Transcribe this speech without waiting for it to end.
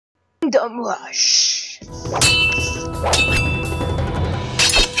Kingdom Rush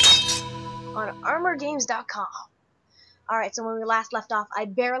on armorgames.com. Alright, so when we last left off, I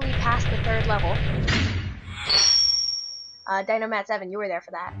barely passed the 3rd level. Dynomat 7, you were there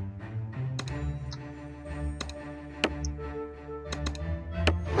for that.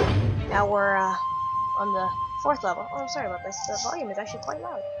 Now we're on the 4th level. Oh, I'm sorry about this. The volume is actually quite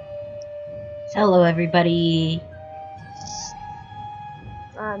loud. Hello, everybody.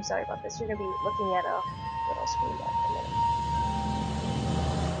 I'm sorry about this. You're going to be looking at a little screen there for a minute.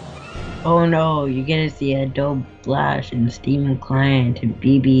 Oh no, you get to see Adobe Flash and Steam Client and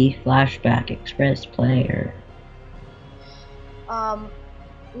BB Flashback Express Player.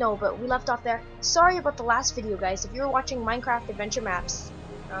 No, but we left off there. Sorry about the last video, guys. If you were watching Minecraft Adventure Maps,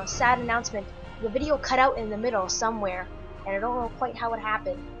 sad announcement, the video cut out in the middle somewhere, and I don't know quite how it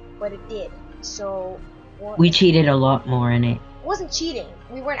happened, but it did. So we cheated a lot more in it. It wasn't cheating.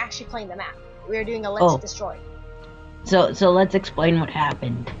 We weren't actually playing the map. We were doing a Let's Destroy. So let's explain what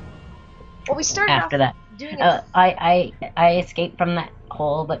happened. Well, we started after off that. Doing it. I escaped from that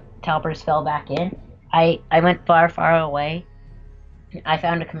hole, but Talpers fell back in. I went far away. I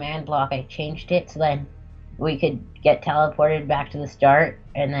found a command block. I changed it so then we could get teleported back to the start,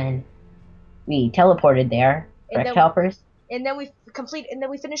 and then we teleported there. Correct, Talpers? And then we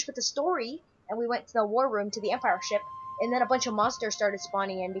finished with the story, and we went to the war room to the Empire ship, and then a bunch of monsters started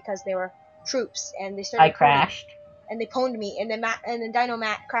spawning in because they were troops, and they started. I crashed. And they pwned me, and then Dino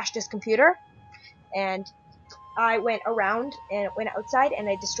Matt crashed his computer, and I went around and went outside, and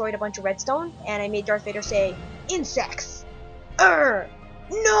I destroyed a bunch of redstone, and I made Darth Vader say, "Insects,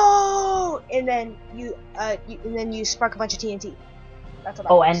 no!" And then you spark a bunch of TNT. That's what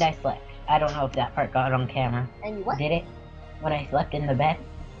that was. And I slept. I don't know if that part got on camera. And you what? Did it? When I slept in the bed?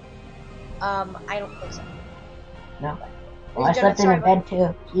 I don't think so. No. Well, I slept in the bed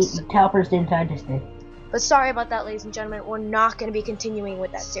too. Talpers didn't touch us. But sorry about that, ladies and gentlemen. We're not going to be continuing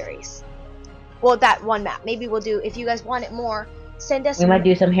with that series. Well, that one map. Maybe we'll do, if you guys want it more, send us... We might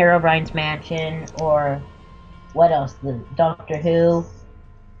do some Herobrine's Mansion, or... What else? The Doctor Who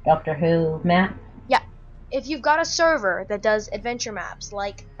map? Yeah. If you've got a server that does adventure maps,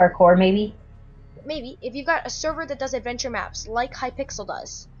 like... Parkour, maybe? Maybe. If you've got a server that does adventure maps, like Hypixel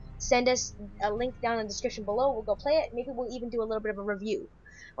does, send us a link down in the description below. We'll go play it. Maybe we'll even do a little bit of a review.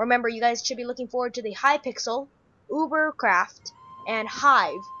 Remember, you guys should be looking forward to the Hypixel, Ubercraft, and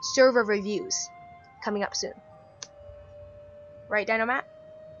Hive server reviews coming up soon. Right, Dynomat?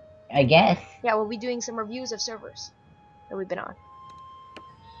 I guess. Yeah, we'll be doing some reviews of servers that we've been on.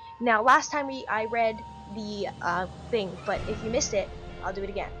 Now, last time I read the thing, but if you missed it, I'll do it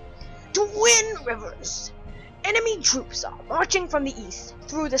again. Twin Rivers! Enemy troops are marching from the east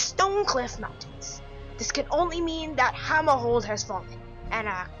through the Stone Cliff Mountains. This can only mean that Hammerhold has fallen, and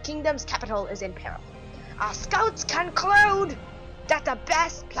our kingdom's capital is in peril. Our scouts conclude that the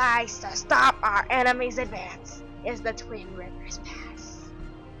best place to stop our enemy's advance is the Twin Rivers Pass.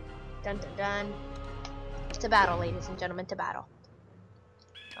 Dun dun dun. To battle, ladies and gentlemen, to battle.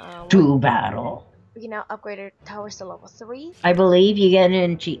 To battle. We can now upgrade our towers to level 3. I believe you get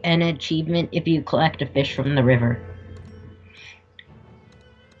an achievement if you collect a fish from the river,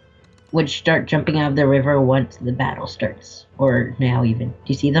 which start jumping out of the river once the battle starts, or now even. Do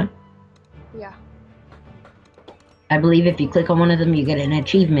you see them? Yeah. I believe if you click on one of them, you get an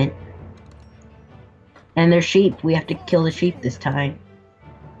achievement. And they're sheep. We have to kill the sheep this time.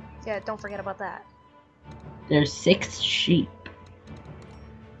 Yeah, don't forget about that. There's 6 sheep.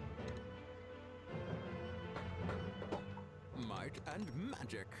 Might and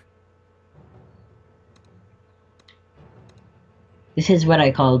magic. This is what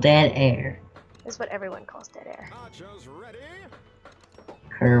I call dead air. That's what everyone calls dead air. Archers ready?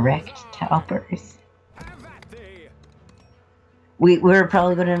 Correct, Talpers. We're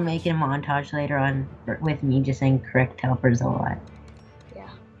probably going to make a montage later on with me just saying correct Talpers a lot. Yeah.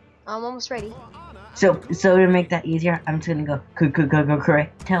 I'm almost ready. So to make that easier, I'm just going to go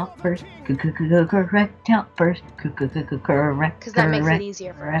correct Talpers, correct Talpers, correct. Because that makes it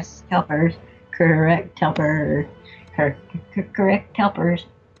easier for us. Talpers, correct Talpers, correct Talpers,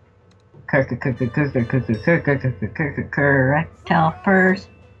 correct Talpers.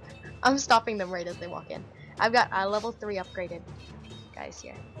 I'm stopping them right as they walk in. I've got a level 3 upgraded guys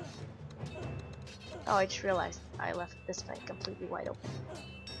here. Oh, I just realized I left this flank completely wide open.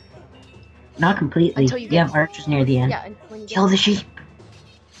 Not completely. You have archers near the end. Yeah, and when you kill the sheep.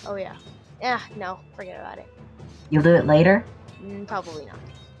 Oh yeah. Yeah, no, forget about it. You'll do it later? Probably not,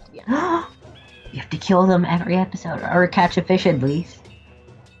 to be honest. You have to kill them every episode, or catch a fish at least.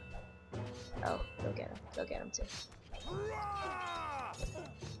 Oh, go get him. Go get him too.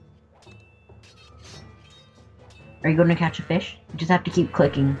 Are you going to catch a fish? You just have to keep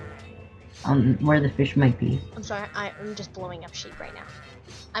clicking on where the fish might be. I'm sorry, I'm just blowing up sheep right now.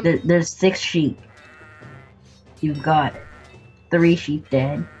 There's 6 sheep. You've got 3 sheep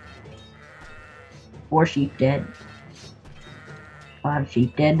dead. 4 sheep dead. 5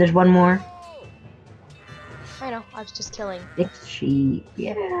 sheep dead. There's 1 more. I know, I was just killing. 6 sheep.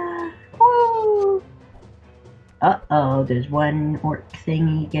 Yeah. Woo! Uh-oh, there's 1 orc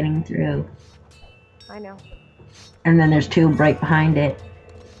thingy getting through. I know. And then there's 2 right behind it.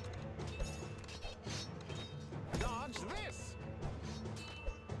 Dodge this.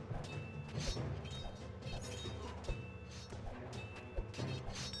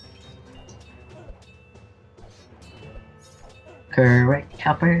 Correct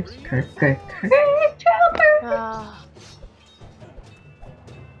choppers. Correct choppers.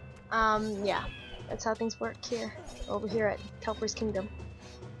 Yeah. That's how things work here. Over here at Telper's Kingdom.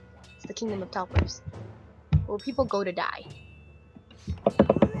 It's the Kingdom of Telpers. Where people go to die.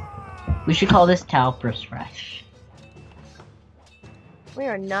 We should call this Talpers Fresh. We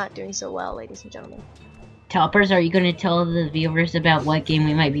are not doing so well, ladies and gentlemen. Talpers, are you going to tell the viewers about what game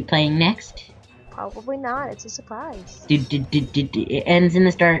we might be playing next? Probably not. It's a surprise. It ends in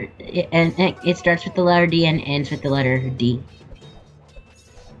the start. It starts with the letter D and ends with the letter D.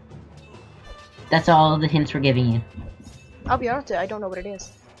 That's all the hints we're giving you. I'll be honest with you, I don't know what it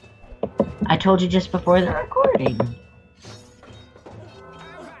is. I told you just before the recording.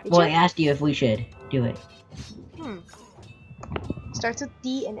 Well, I asked you if we should do it. Starts with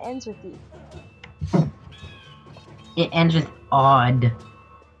D and ends with D. It ends with odd.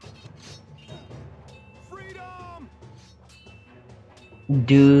 Freedom.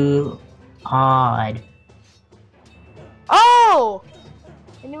 Do odd. Oh!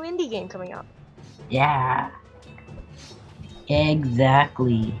 A new indie game coming up. Yeah.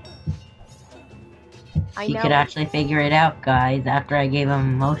 Exactly. I He know. could actually figure it out, guys, after I gave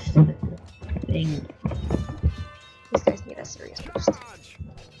him most of the thing. These guys need a serious boost. Dodge.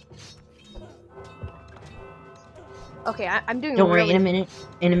 Okay, I'm doing Don't worry, really...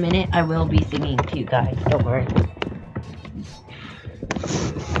 in a minute, I will be singing to you guys. Don't worry.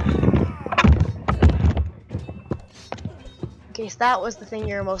 Okay, so that was the thing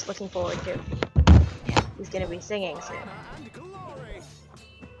you're most looking forward to. He's gonna be singing soon. And glory.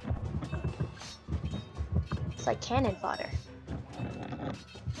 It's like cannon fodder.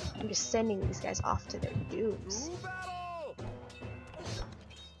 I'm just sending these guys off to their dooms. To battle.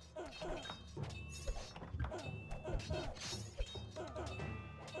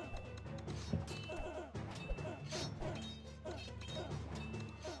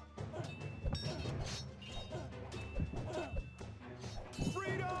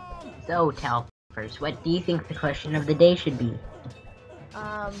 Freedom. So, Talpers, what do you think the question of the day should be?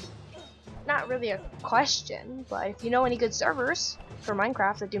 Not really a question, but if you know any good servers for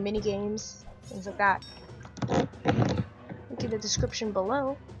Minecraft that do mini games, things like that, link in the description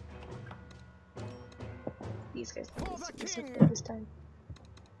below. These guys look this time.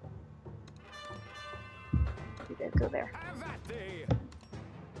 You guys go there. Have that day.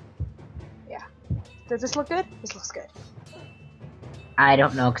 Yeah. Does this look good? This looks good. I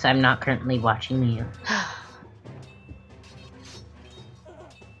don't know, because I'm not currently watching you.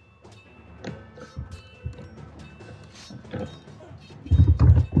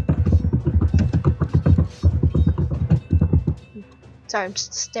 Sorry, I'm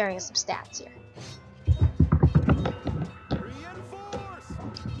just staring at some stats here. Reinforce.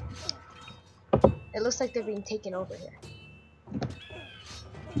 It looks like they're being taken over here.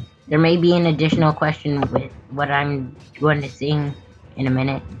 There may be an additional question with what I'm going to sing in a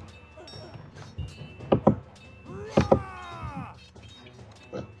minute.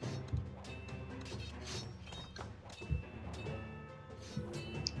 Rah!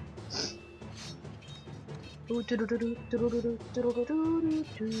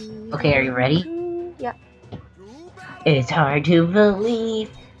 Okay, are you ready? Yeah. To battle. It's hard to believe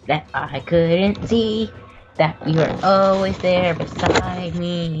that I couldn't see that you were always there beside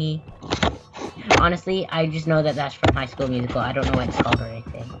me. Honestly, I just know that that's from High School Musical. I don't know what it's called or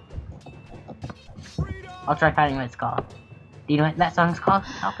anything. Freedom. I'll try finding what it's called. Do you know what that song's called,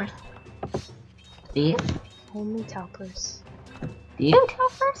 Talpers? Do you? Only Talpers. Do you,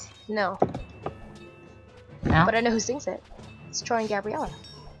 Talpers? No, No? but I know who sings it. It's Troy and Gabriella.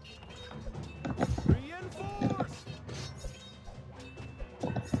 Reinforce.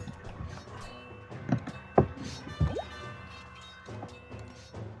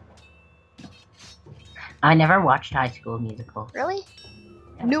 I never watched High School Musical. Really?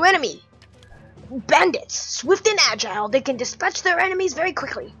 New enemy! Bandits! Swift and agile, they can dispatch their enemies very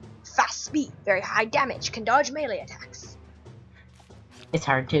quickly. Fast speed, very high damage, can dodge melee attacks. It's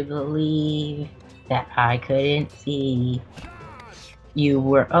hard to believe that I couldn't see. You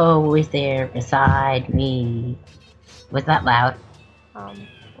were always there beside me. Was that loud? A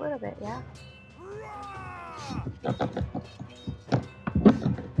little bit, yeah.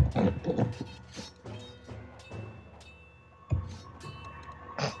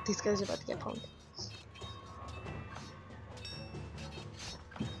 These guys are about to get pwned.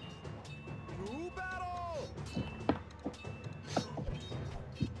 To battle!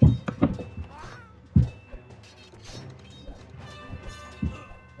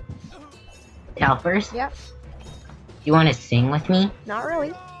 Talpers, Yep, you want to sing with me? not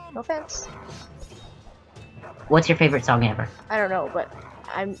really. No offense. What's your favorite song ever? I don't know, but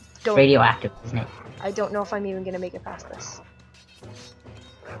I don't. Radioactive, isn't it? I don't know if I'm even gonna make it past this.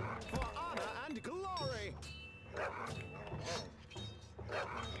 For honor and glory!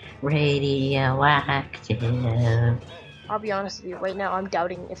 Radioactive. I'll be honest with you. Right now, I'm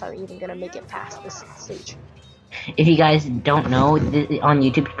doubting if I'm even gonna make it past this stage. If you guys don't know, on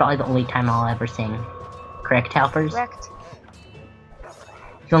YouTube, it's probably the only time I'll ever sing. Correct, Talpers? Correct.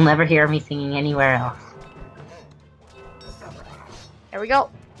 You'll never hear me singing anywhere else. There we go.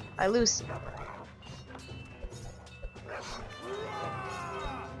 I lose.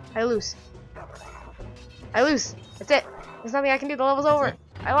 I lose. I lose. That's it. There's nothing I can do. The level's over.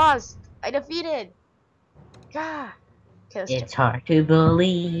 I lost. I defeated. God. Okay, let's It's hard to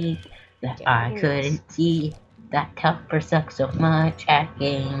believe that Okay, I who couldn't see that Talper sucks so much at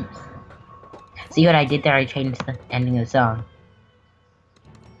games. See what I did there? I changed the ending of the song.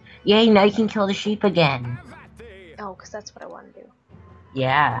 Yay, now you can kill the sheep again. Have at thee! Oh, because that's what I want to do.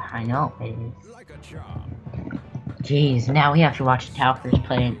 Yeah, I know it is. Like a charm. Jeez, now we have to watch Talpers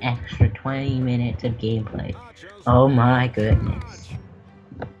play an extra 20 minutes of gameplay. Archers, Oh my goodness.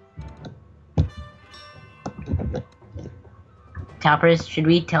 Talpers, should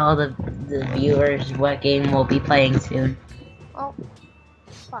we tell the viewers what game we'll be playing soon? Oh,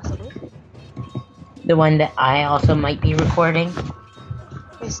 possibly. The one that I also might be recording?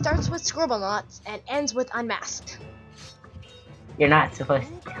 It starts with Scribble Knots and ends with Unmasked. You're not supposed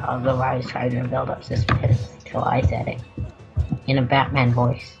to tell them. I was trying to build up suspense until I said it. In a Batman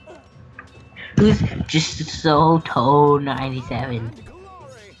voice. Who's just so toe 97? and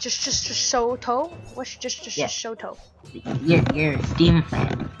glory! Just Shoto? What's just Yeah. Shoto? Your Steam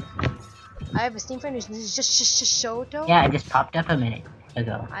friend. I have a Steam friend who's just Shoto? Yeah, it just popped up a minute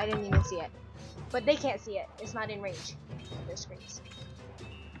ago. I didn't even see it. But they can't see it. It's not in range of their screens.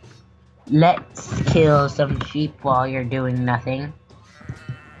 Let's kill some sheep while you're doing nothing.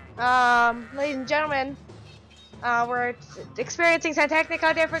 Ladies and gentlemen, we're experiencing some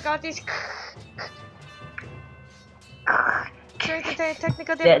technical difficulties. Experiencing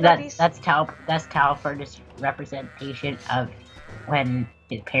technical difficulties. That's Talford's representation of when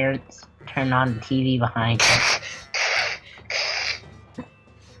his parents turn on the TV behind him.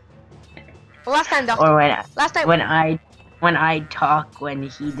 Well, last time, Or when I talk when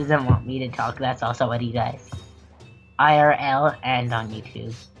he doesn't want me to talk, that's also what he does. IRL and on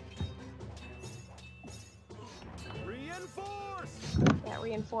YouTube. Reinforce! Yeah,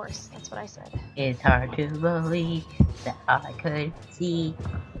 reinforce. That's what I said. It's hard to believe that I could see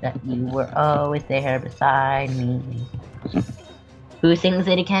that you were always there beside me. Who sings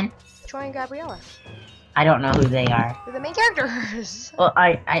it again? Troy and Gabriella. I don't know who they are. They're the main characters. Well,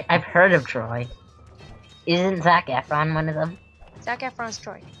 I've heard of Troy. Isn't Zac Efron one of them? Zac Efron's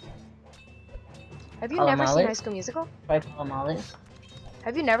Troy. Have you Paul never seen Mullet? High School Musical? Troy Polamalu?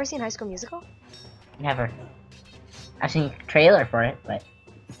 Have you never seen High School Musical? Never. I've seen a trailer for it, but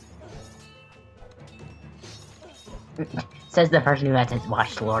says the person who hasn't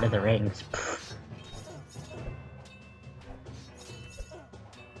watched Lord of the Rings.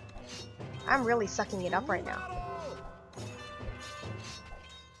 I'm really sucking it up right now.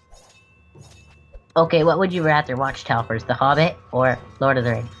 Okay, what would you rather watch, Talpers, The Hobbit or Lord of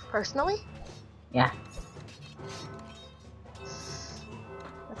the Rings? Personally, Yeah.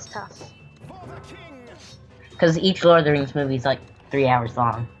 that's tough. For the king! Because each Lord of the Rings movie is like 3 hours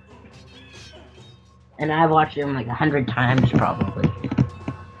long. And I've watched them like 100 times, probably.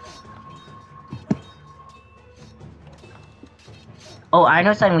 Oh, I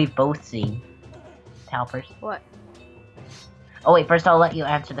know something we've both seen. Talpers. What? Oh wait, first I'll let you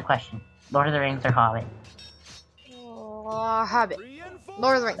answer the question. Lord of the Rings or Hobbit? Hobbit. Reinforce!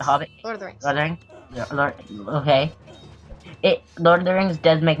 Lord of the Rings. The Hobbit? Lord of the Rings. Lord of the Rings? Okay. Lord of the Rings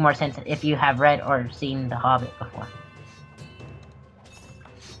does make more sense if you have read or seen The Hobbit before.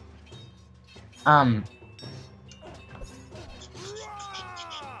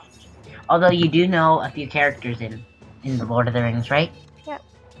 Although you do know a few characters in the Lord of the Rings, right? Yeah.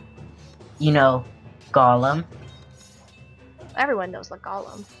 You know Gollum. Everyone knows like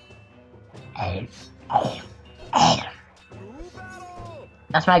Gollum. To battle!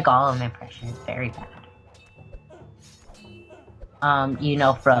 That's my Gollum impression. It's very bad. You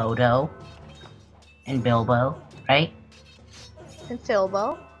know Frodo and Bilbo, right? And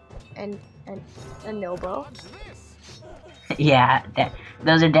Filbo. And Nobo. Dodge this! Yeah,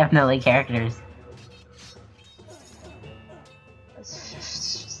 those are definitely characters.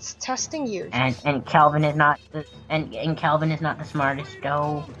 It's testing you. And Calvin is not the and Calvin is not the smartest.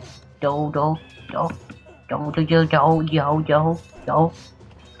 Do Frodo.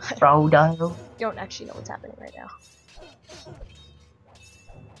 Don't actually know what's happening right now.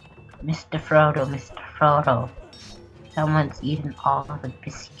 Mr. Frodo. Someone's eaten all of the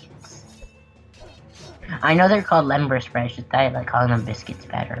biscuits. I know they're called Lembers, but I like calling them biscuits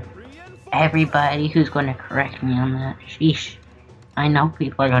better. Everybody who's gonna correct me on that. Sheesh. I know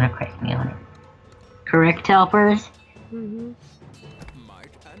people are gonna correct me on it. Correct, helpers? Mm-hmm. Might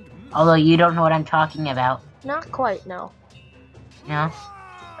and Although you don't know what I'm talking about. Not quite, no. No?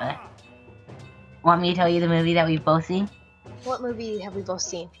 Want me to tell you the movie that we've both seen? What movie have we both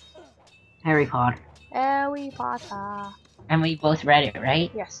seen? Harry Potter. Harry Potter. And we both read it, right?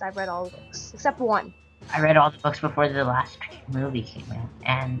 Yes, I've read all the books. Except one. I read all the books before the last movie came out.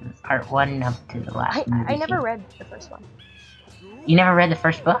 And part 1 up to the last movie I never came. read the first one. You never read the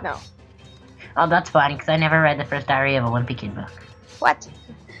first book? No. Oh, that's fine, because I never read the first Diary of a Wimpy Kid book. What?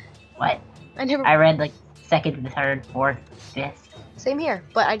 What? I never... I read, like, 2nd, 3rd, 4th, 5th. Same here,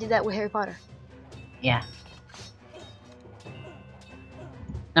 but I did that with Harry Potter. Yeah.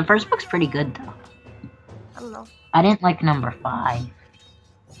 The first book's pretty good, though. I don't know. I didn't like number 5,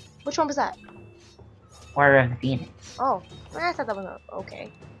 Which one was that? Order of the Phoenix. Oh, I thought that was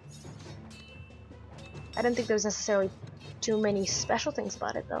okay. I didn't think there was necessarily too many special things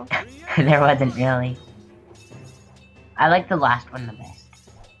about it, though. There wasn't really. I like the last one the best.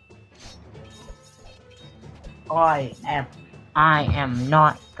 I am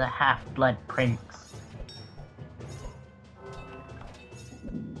not the Half-Blood Prince.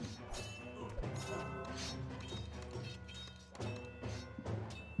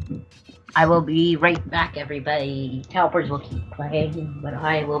 I will be right back, everybody. Helpers will keep playing, but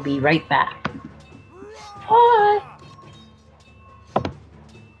I will be right back. Bye!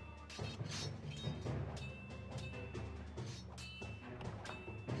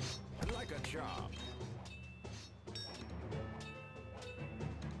 like a charm.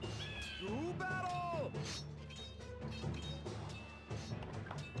 To battle!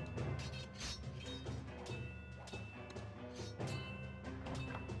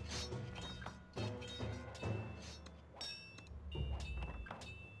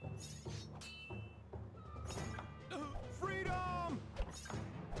 Freedom!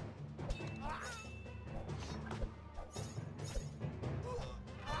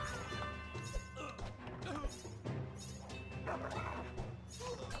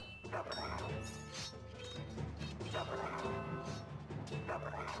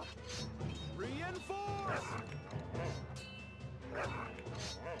 Reinforce! Hurrah!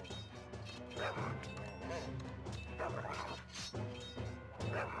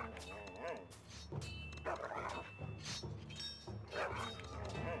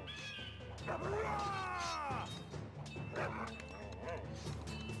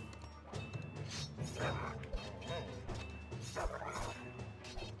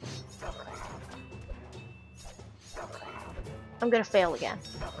 I'm gonna fail again.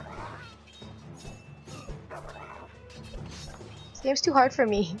 This game's too hard for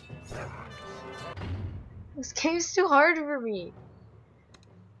me. This game's too hard for me.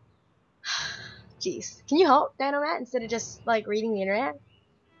 Jeez. Can you help, Dinomat, instead of just, like, reading the internet?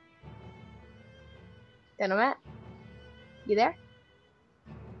 Dinomat? You there?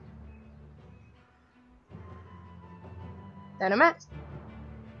 Dinomat?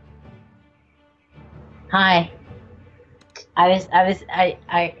 Hi. I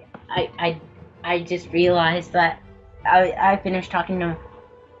just realized that I finished talking to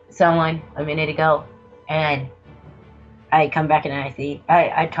someone a minute ago, and I come back and I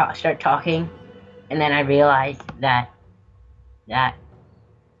start talking, and then I realized that I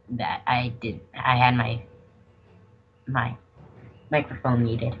had my microphone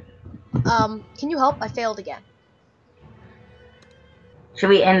muted. Can you help? I failed again. Should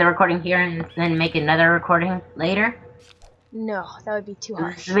we end the recording here and then make another recording later? No, that would be too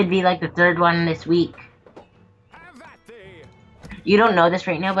harsh. This would be like the 3rd one this week. Have that thee! You don't know this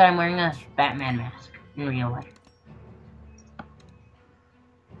right now, but I'm wearing a Batman mask in real life.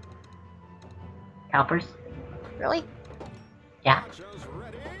 Helpers? Really? Yeah. Archers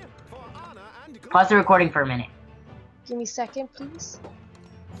ready for honor and Pause the recording for a minute. Give me a second, please.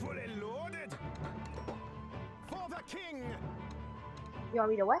 fully loaded. For the king. You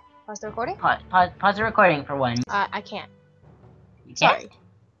want me to what? Pause the recording? Pause the recording for one. I can't. You Sorry.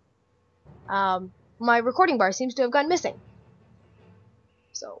 can't? My recording bar seems to have gone missing.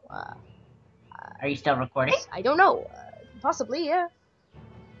 So, Are you still recording? I don't know. Possibly, yeah.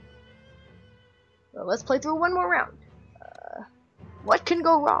 Well, let's play through one more round. What can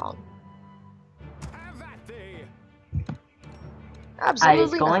go wrong? Have at thee. Absolutely I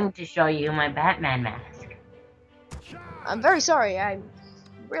was going nothing. to show you my Batman mask. I'm very sorry. I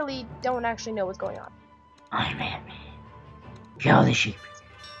really don't actually know what's going on. I'm Batman. Kill the sheep.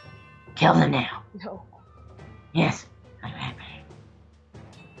 Kill them now. No. Yes, I'm Batman.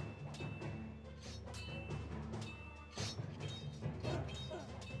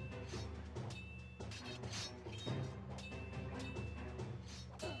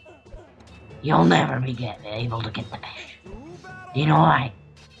 You'll never be able to get the fish. To battle. Do you know why?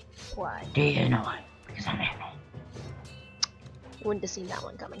 Why? Do you know why? Because I'm Batman. Wouldn't have seen that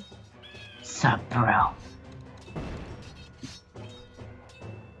one coming. Sup, bro?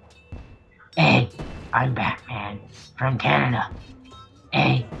 Hey, I'm Batman from Canada.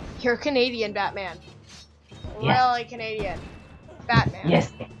 Hey, You're Canadian Batman. Yeah. Really Canadian Batman.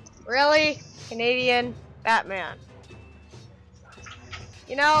 yes, Really Canadian Batman.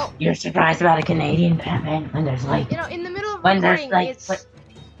 You know, you're surprised about a Canadian Batman when there's like in the middle of when there's recording, like it's in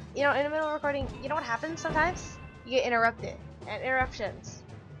the middle of recording, you know what happens sometimes? You get interrupted. And interruptions.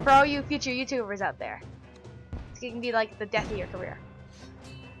 For all you future YouTubers out there. It can be like the death of your career.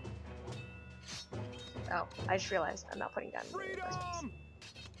 Oh, I just realized I'm not putting down the first place. Freedom.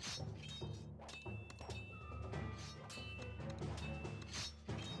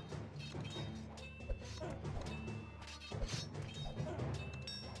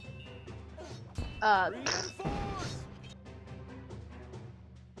 Reinforce.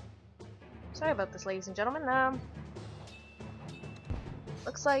 Sorry about this, ladies and gentlemen.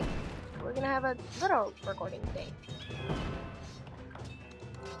 Looks like we're gonna have a little recording today.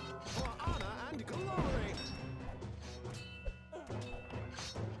 For honor and glory.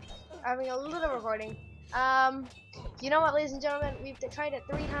 Having a little recording. You know what, ladies and gentlemen? We've tried it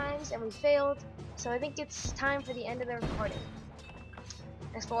 3 times and we failed. So I think it's time for the end of the recording.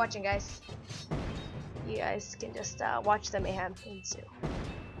 Thanks for watching, guys. You guys can just watch the mayhem ensue.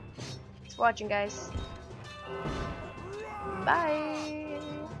 Thanks for watching, guys. Bye.